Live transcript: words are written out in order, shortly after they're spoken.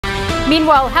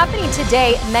Meanwhile, happening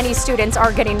today, many students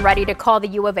are getting ready to call the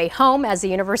U of A home as the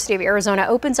University of Arizona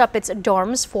opens up its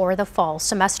dorms for the fall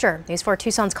semester. News 4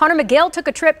 Tucson's Connor McGill took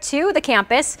a trip to the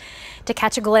campus to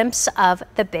catch a glimpse of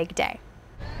the big day.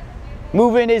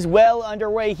 Move-in is well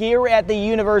underway here at the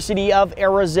University of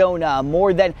Arizona.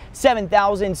 More than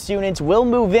 7,000 students will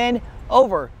move in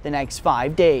over the next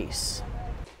 5 days.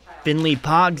 Finley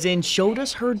Pogson showed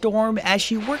us her dorm as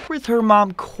she worked with her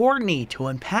mom, Courtney, to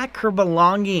unpack her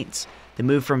belongings. The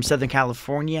move from Southern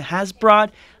California has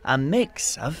brought a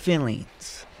mix of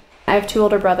feelings. I have two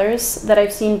older brothers that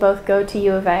I've seen both go to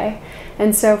U of A,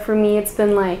 and so for me it's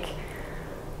been like,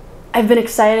 I've been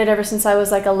excited ever since I was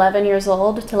like 11 years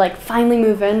old to like finally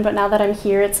move in, but now that I'm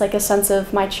here it's like a sense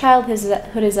of my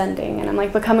childhood is ending and I'm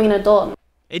like becoming an adult.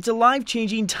 It's a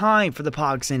life-changing time for the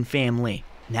Pogson family,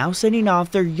 now sending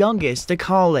off their youngest to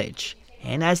college.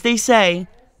 And as they say,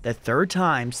 the third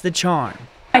time's the charm.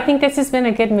 I think this has been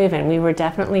a good move-in. We were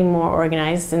definitely more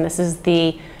organized, and this is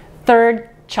the third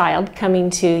child coming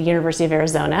to University of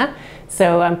Arizona.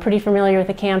 So I'm pretty familiar with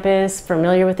the campus,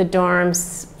 familiar with the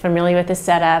dorms, familiar with the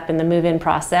setup and the move-in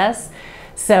process.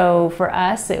 So for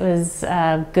us, it was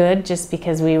good just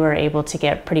because we were able to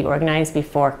get pretty organized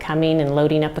before coming and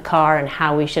loading up the car and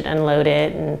how we should unload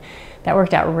it, and that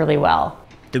worked out really well.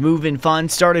 The move-in fun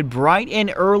started bright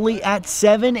and early at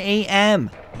 7 a.m.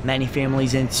 Many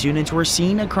families and students were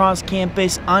seen across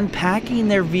campus unpacking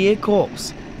their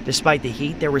vehicles. Despite the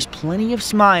heat, there was plenty of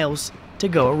smiles to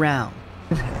go around.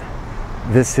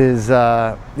 This is,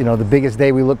 the biggest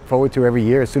day we look forward to every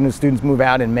year. As soon as students move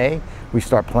out in May, we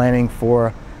start planning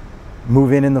for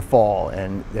move-in in the fall,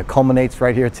 and it culminates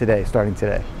right here today, starting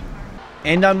today.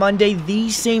 And on Monday,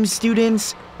 these same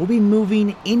students will be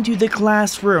moving into the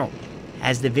classroom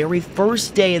as the very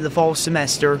first day of the fall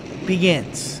semester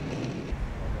begins.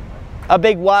 A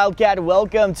big Wildcat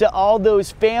welcome to all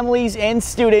those families and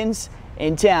students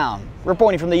in town.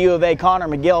 Reporting from the U of A, Connor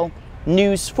McGill,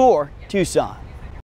 News 4 Tucson.